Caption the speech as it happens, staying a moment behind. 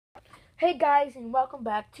Hey guys, and welcome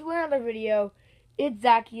back to another video. It's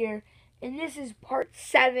Zach here, and this is part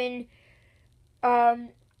 7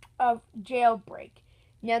 of Jailbreak.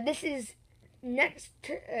 Now this is next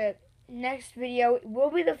video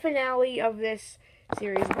will be the finale of this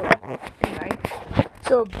series. But anyway,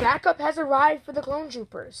 so backup has arrived for the clone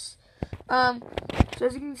troopers. So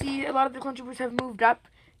as you can see, a lot of the clone troopers have moved up.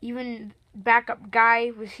 Even backup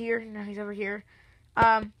guy was here. Now he's over here.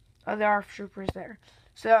 Oh, there are troopers there.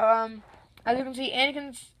 So as you can see,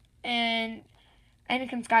 Anakin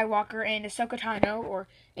Skywalker and Ahsoka Tano, or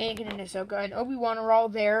Anakin and Ahsoka, and Obi-Wan are all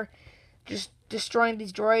there, just destroying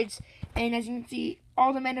these droids. And as you can see,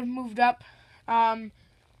 all the men have moved up. As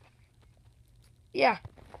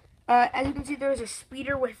you can see, there's a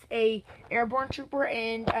speeder with a airborne trooper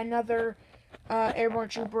and another airborne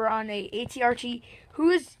trooper on a AT-RT, who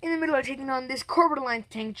is in the middle of taking on this Corbett Alliance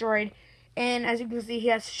tank droid. And as you can see, he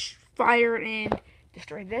has fired and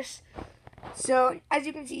destroyed this. So, as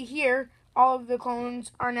you can see here, all of the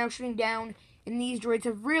clones are now shooting down, and these droids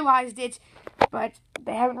have realized it, but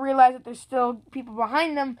they haven't realized that there's still people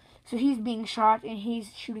behind them, so he's being shot, and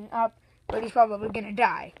he's shooting up, but he's probably gonna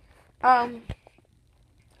die. So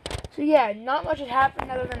yeah, not much has happened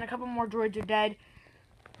other than a couple more droids are dead.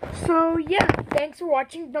 So yeah, thanks for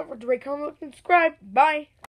watching. Don't forget to rate, comment, and subscribe. Bye!